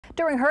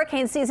During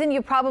hurricane season,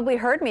 you've probably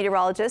heard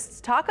meteorologists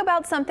talk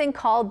about something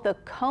called the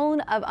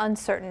cone of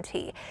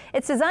uncertainty.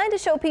 It's designed to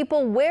show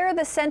people where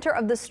the center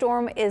of the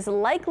storm is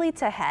likely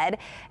to head.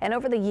 And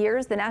over the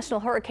years, the National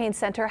Hurricane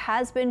Center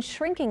has been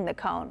shrinking the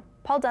cone.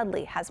 Paul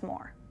Dudley has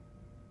more.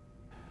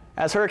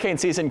 As hurricane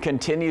season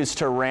continues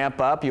to ramp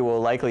up, you will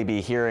likely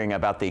be hearing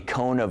about the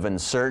cone of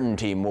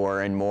uncertainty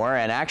more and more.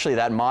 And actually,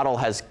 that model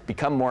has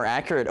become more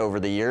accurate over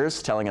the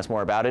years. Telling us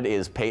more about it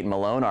is Payton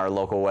Malone, our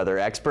local weather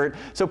expert.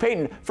 So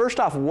Payton,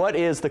 first off, what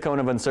is the cone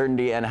of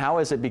uncertainty and how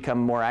has it become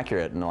more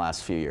accurate in the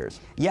last few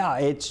years? Yeah,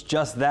 it's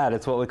just that.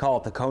 It's what we call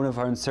it, the cone of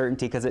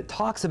uncertainty, because it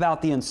talks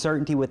about the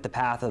uncertainty with the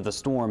path of the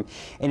storm.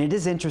 And it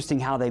is interesting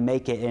how they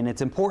make it. And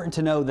it's important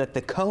to know that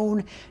the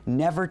cone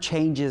never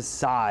changes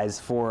size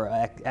for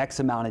X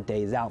amount of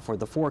days out for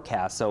the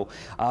forecast. So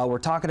we're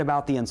talking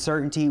about the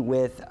uncertainty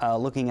with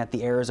looking at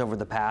the errors over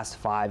the past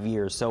 5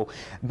 years. So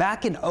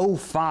back in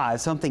 05,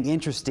 something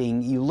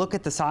interesting, you look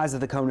at the size of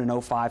the cone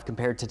in 05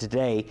 compared to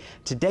today.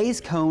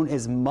 Today's cone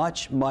is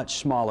much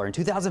smaller. In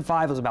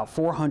 2005, it was about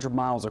 400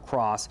 miles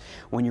across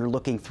when you're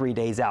looking 3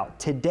 days out.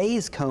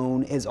 Today's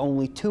cone is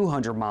only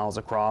 200 miles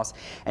across,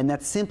 and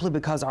that's simply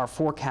because our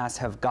forecasts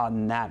have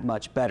gotten that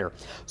much better.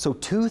 So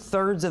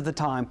 2/3 of the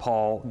time,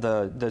 Paul,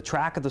 the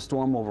track of the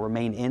storm will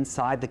remain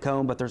inside the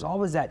cone, but there's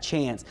always that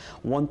chance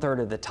 1/3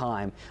 of the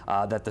time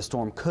that the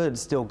storm could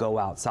still go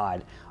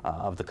outside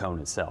of the cone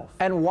itself.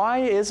 And why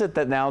is it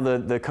that now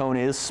the cone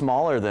is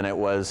smaller than it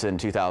was in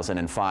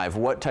 2005?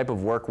 What type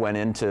of work went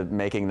into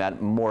making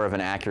that more of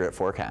an accurate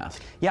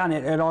forecast? Yeah, and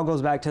it all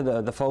goes back to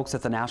the folks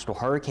at the National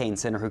Hurricane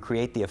Center who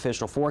create the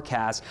official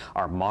forecast.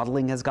 Our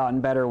modeling has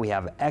gotten better. We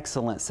have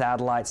excellent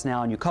satellites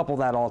now, and you couple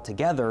that all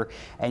together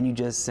and you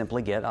just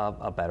simply get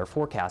a better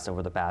forecast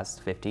over the past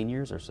 15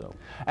 years or so.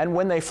 And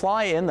when they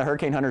fly in, the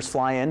hurricane hunters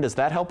fly in, does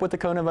that help with the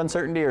cone of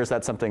uncertainty, or is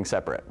that something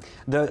separate?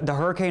 The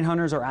hurricane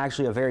hunters are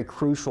actually a very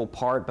crucial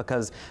part,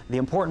 because the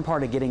important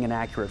part of getting an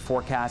accurate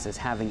forecast is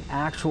having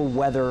actual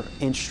weather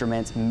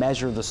instruments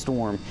measure the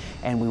storm,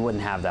 and we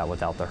wouldn't have that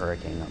without the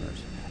hurricane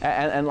hunters.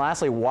 And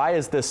lastly, why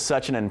is this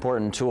such an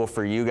important tool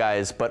for you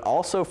guys, but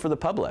also for the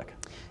public?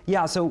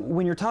 Yeah, so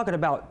when you're talking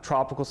about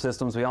tropical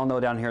systems, we all know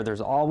down here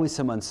there's always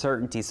some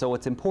uncertainty. So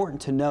it's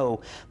important to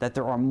know that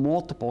there are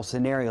multiple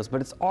scenarios,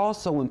 but it's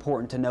also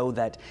important to know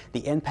that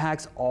the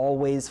impacts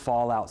always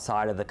fall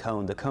outside of the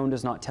cone. The cone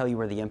does not tell you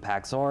where the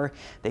impacts are.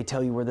 They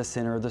tell you where the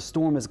center of the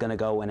storm is going to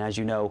go. And as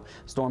you know,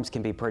 storms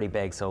can be pretty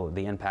big, so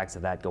the impacts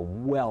of that go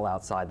well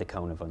outside the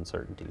cone of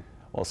uncertainty.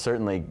 Well,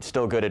 certainly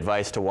still good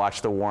advice to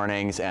watch the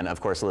warnings and, of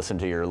course, listen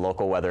to your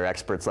local weather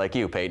experts like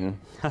you, Payton.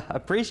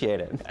 Appreciate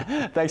it.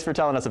 Thanks for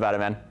telling us about it,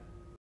 man.